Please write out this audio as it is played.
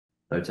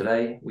So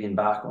today we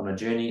embark on a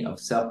journey of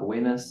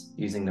self-awareness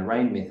using the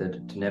RAIN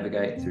method to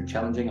navigate through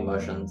challenging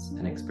emotions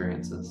and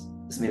experiences.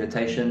 This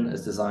meditation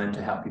is designed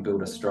to help you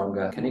build a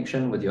stronger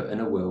connection with your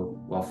inner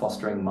world while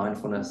fostering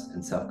mindfulness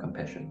and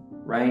self-compassion.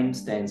 RAIN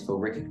stands for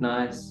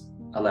recognize,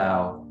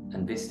 allow,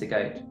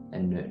 investigate,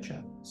 and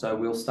nurture. So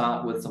we'll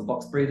start with some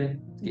box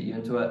breathing to get you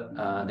into it,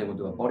 then we'll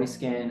do a body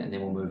scan, and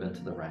then we'll move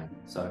into the RAIN.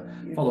 So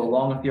follow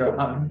along if you're at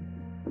home.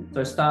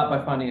 So start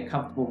by finding a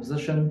comfortable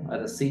position,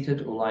 either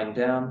seated or lying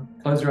down.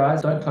 Close your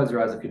eyes. Don't close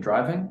your eyes if you're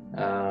driving.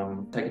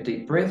 Take a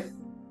deep breath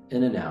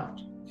in and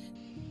out.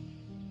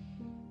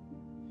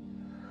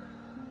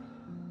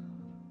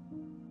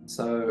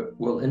 So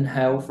we'll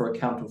inhale for a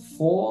count of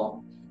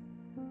 4,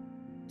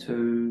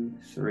 2,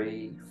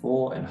 3,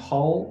 4, and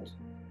hold.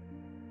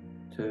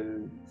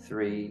 2,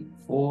 3,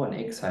 4,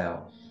 and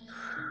exhale.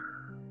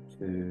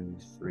 2,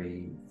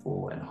 3,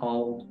 4, and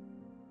hold.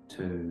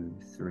 2,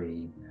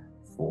 3,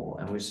 4,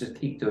 and we'll just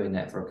keep doing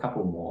that for a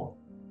couple more.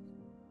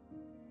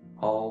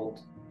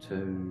 Hold.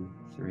 2,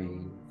 3,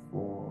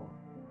 4,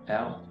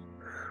 out.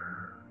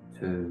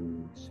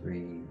 2,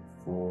 3,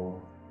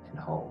 4, and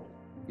hold.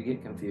 If you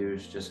get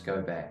confused, just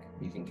go back.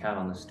 You can count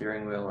on the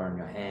steering wheel or on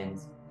your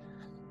hands.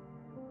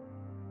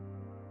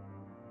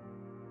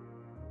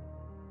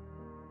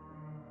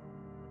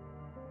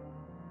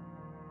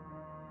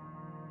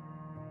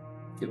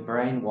 If your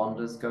brain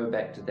wanders, go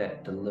back to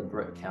that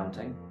deliberate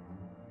counting,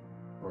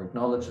 or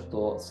acknowledge the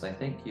thoughts, say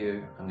thank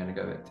you, I'm going to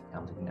go back to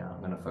counting now. I'm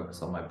going to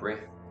focus on my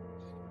breath.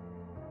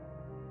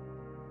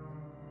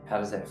 How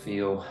does that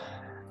feel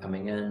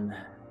coming in?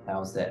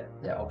 How's that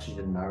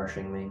oxygen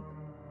nourishing me?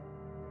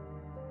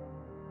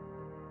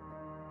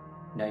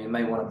 Now you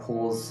may want to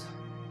pause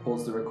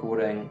the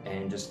recording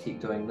and just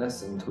keep doing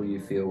this until you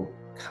feel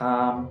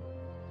calm,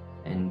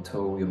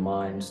 until your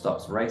mind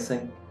stops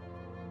racing,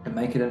 and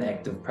make it an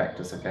active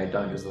practice, okay?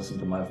 Don't just listen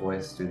to my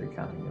voice, do the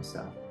counting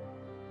yourself.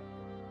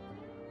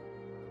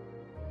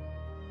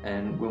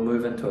 And we'll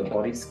move into a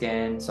body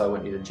scan. So I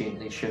want you to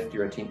gently shift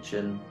your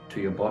attention to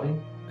your body.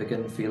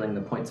 Begin feeling the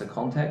points of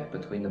contact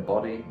between the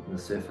body and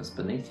the surface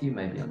beneath you,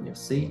 maybe on your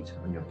seat,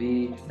 on your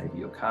bed, maybe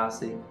your car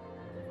seat.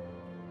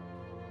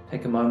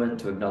 Take a moment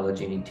to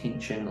acknowledge any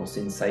tension or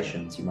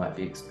sensations you might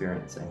be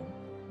experiencing.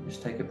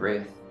 Just take a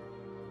breath.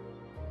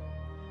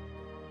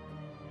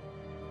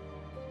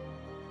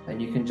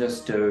 And you can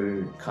just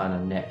do kind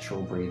of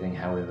natural breathing,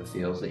 however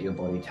feels, let your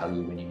body tell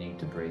you when you need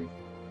to breathe.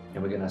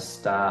 And we're going to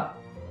start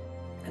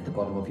at the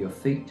bottom of your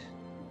feet,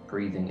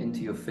 breathing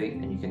into your feet,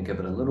 and you can give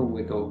it a little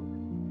wiggle.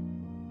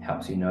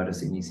 Helps you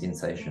notice any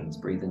sensations.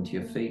 Breathe into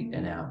your feet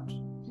and out.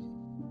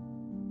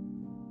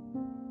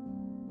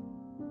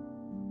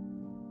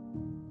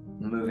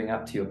 Moving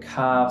up to your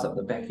calves, up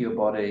the back of your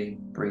body.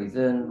 Breathe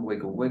in,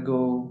 wiggle,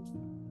 wiggle,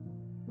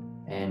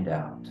 and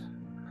out.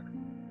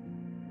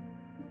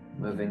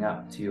 Moving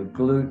up to your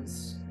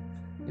glutes,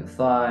 your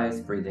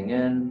thighs, breathing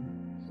in.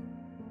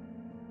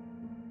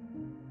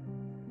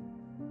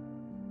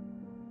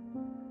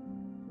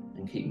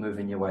 And keep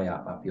moving your way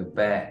up your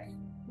back,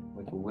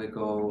 wiggle,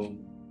 wiggle.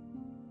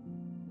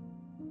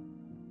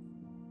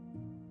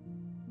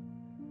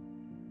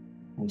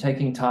 And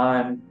taking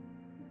time,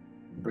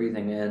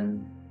 breathing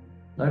in,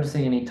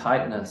 noticing any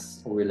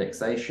tightness or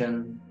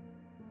relaxation,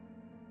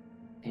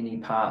 any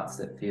parts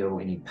that feel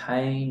any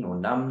pain or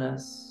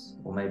numbness,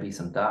 or maybe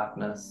some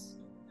darkness.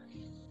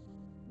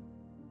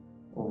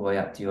 All the way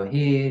up to your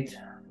head,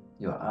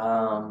 your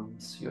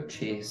arms, your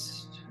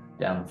chest,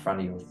 down the front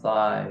of your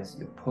thighs,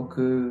 your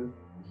puku,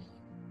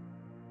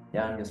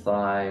 down your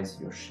thighs,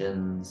 your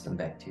shins, and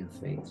back to your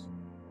feet.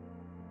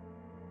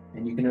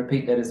 And you can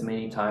repeat that as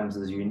many times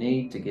as you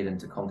need to get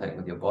into contact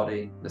with your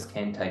body. This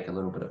can take a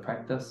little bit of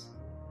practice.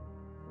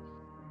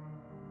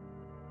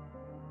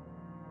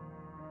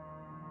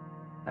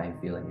 How are you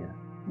feeling here?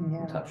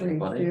 Yeah, touch your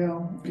body.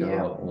 Cool,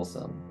 yeah.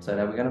 Awesome. So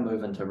now we're going to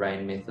move into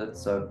RAIN method.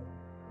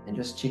 And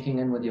just checking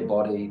in with your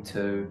body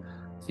to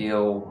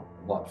feel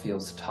what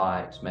feels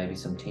tight, maybe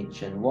some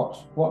tension,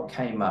 what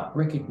came up.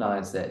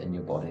 Recognize that in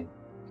your body.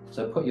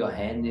 So put your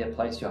hand there,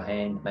 place your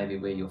hand maybe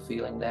where you're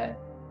feeling that.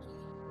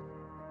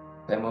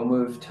 Then we'll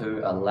move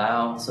to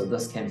allow. So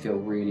this can feel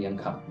really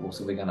uncomfortable.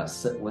 So we're going to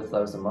sit with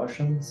those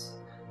emotions.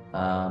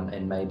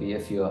 And maybe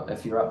if you're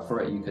up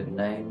for it, you could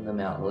name them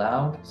out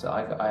loud. So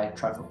I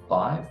try for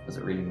 5 because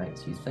it really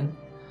makes you think.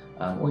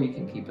 Or you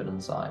can keep it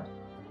inside.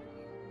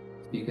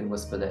 You can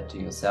whisper that to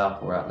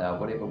yourself or out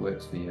loud, whatever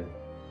works for you.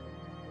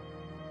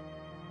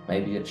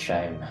 Maybe it's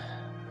shame.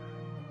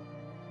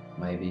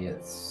 Maybe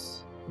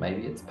it's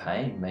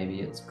pain.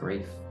 Maybe it's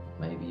grief.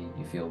 Maybe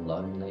you feel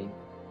lonely.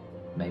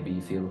 Maybe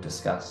you feel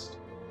disgust.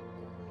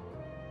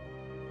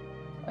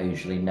 I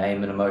usually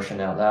name an emotion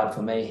out loud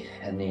for me,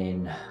 and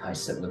then I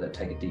sit with it,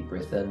 take a deep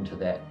breath into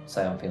that,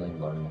 say I'm feeling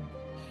lonely.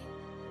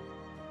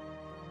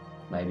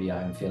 Maybe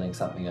I'm feeling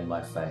something in my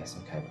face.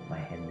 Okay, put my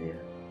hand there.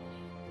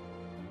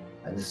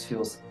 And this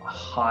feels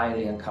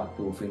highly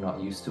uncomfortable if we're not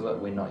used to it.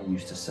 We're not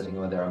used to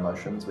sitting with our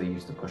emotions. We're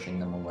used to pushing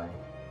them away.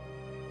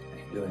 How are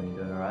you doing? You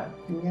doing all right?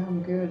 Yeah,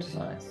 I'm good.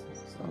 Nice.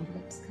 So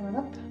that's coming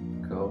up.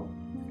 Cool.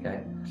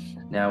 Okay.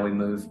 Now we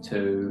move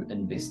to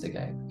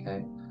investigate, okay?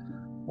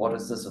 What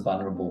does this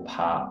vulnerable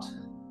part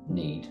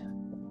need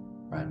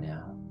right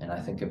now? And I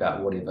think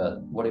about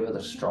whatever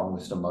the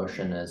strongest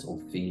emotion is, or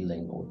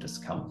feeling, or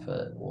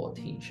discomfort, or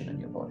tension in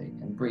your body,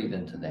 and breathe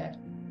into that.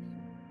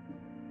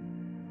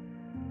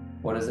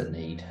 What does it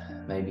need?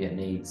 Maybe it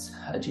needs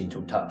a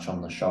gentle touch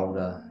on the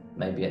shoulder.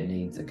 Maybe it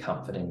needs a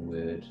comforting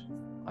word.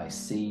 I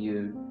see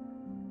you.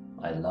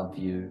 I love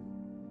you.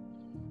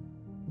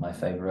 My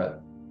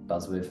favorite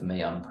buzzword for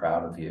me, I'm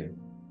proud of you.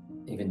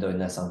 Even doing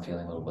this, I'm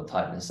feeling a little bit of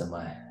tightness in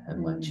my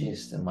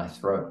chest and my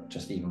throat,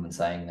 just even when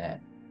saying that.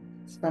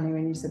 It's funny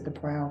when you said the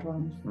proud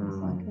one. It's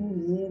like, oh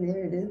yeah,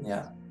 there it is.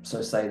 Yeah.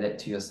 So say that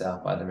to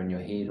yourself, either in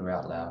your head or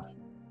out loud.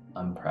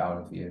 I'm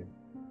proud of you.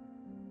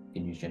 You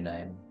can use your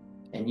name.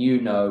 And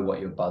you know what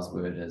your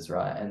buzzword is,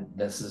 right? And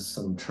this is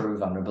some true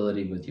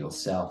vulnerability with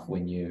yourself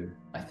when you,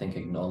 I think,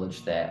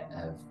 acknowledge that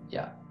of,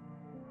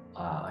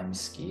 I'm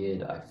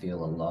scared, I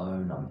feel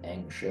alone, I'm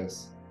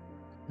anxious.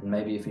 And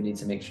maybe if you need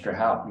some extra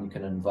help, you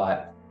can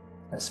invite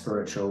a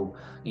spiritual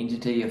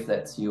entity if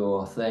that's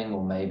your thing,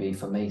 or maybe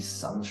for me,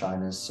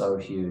 sunshine is so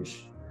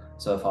huge.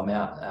 So if I'm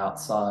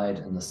outside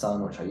in the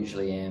sun, which I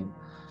usually am,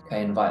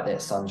 okay, invite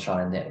that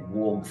sunshine, that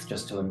warmth,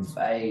 just to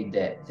invade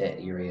that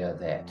area,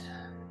 that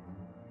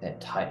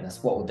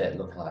tightness. What would that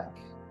look like?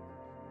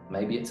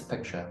 Maybe it's a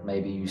picture.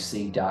 Maybe you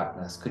see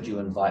darkness. Could you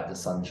invite the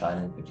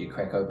sunshine in? Could you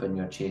crack open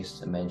your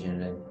chest,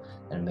 imagine it,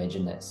 and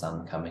imagine that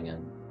sun coming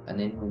in? And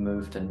then we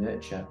move to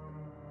nurture.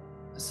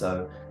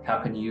 So how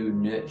can you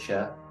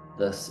nurture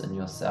this in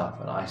yourself?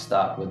 And I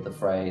start with the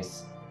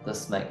phrase,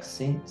 this makes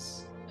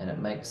sense. And it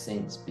makes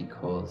sense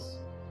because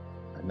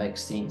it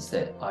makes sense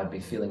that I'd be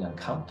feeling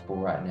uncomfortable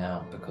right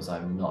now because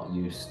I'm not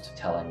used to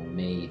telling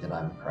me that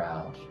I'm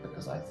proud,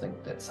 because I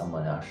think that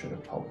someone else should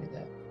have told me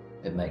that.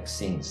 It makes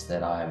sense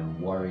that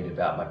I'm worried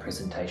about my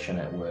presentation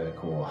at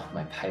work, or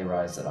my pay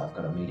rise that I've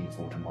got a meeting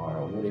for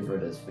tomorrow, or whatever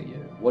it is for you.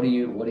 What do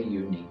you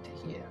need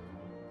to hear?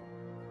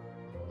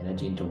 And a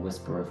gentle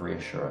whisper of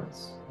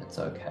reassurance. It's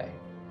okay.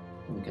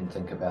 You can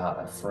think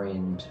about a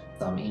friend,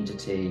 some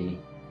entity,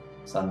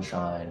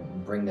 sunshine,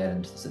 and bring that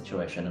into the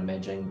situation.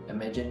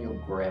 Imagine your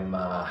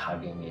grandma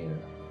hugging you,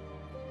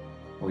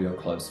 or your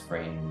close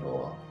friend,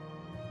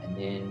 and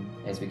then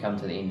as we come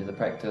to the end of the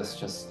practice,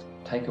 just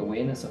take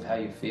awareness of how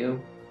you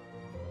feel,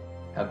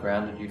 how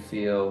grounded you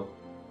feel,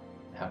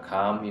 how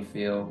calm you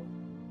feel,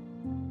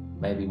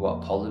 maybe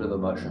what positive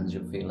emotions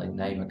you're feeling.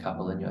 Name a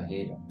couple in your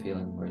head. I'm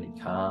feeling really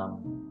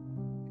calm,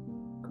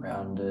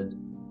 grounded,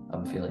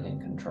 I'm feeling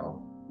in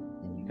control.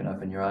 And you can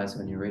open your eyes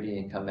when you're ready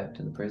and come back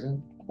to the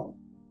present.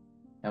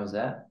 How was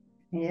that?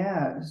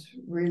 Yeah, it was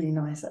really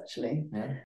nice actually. Yeah.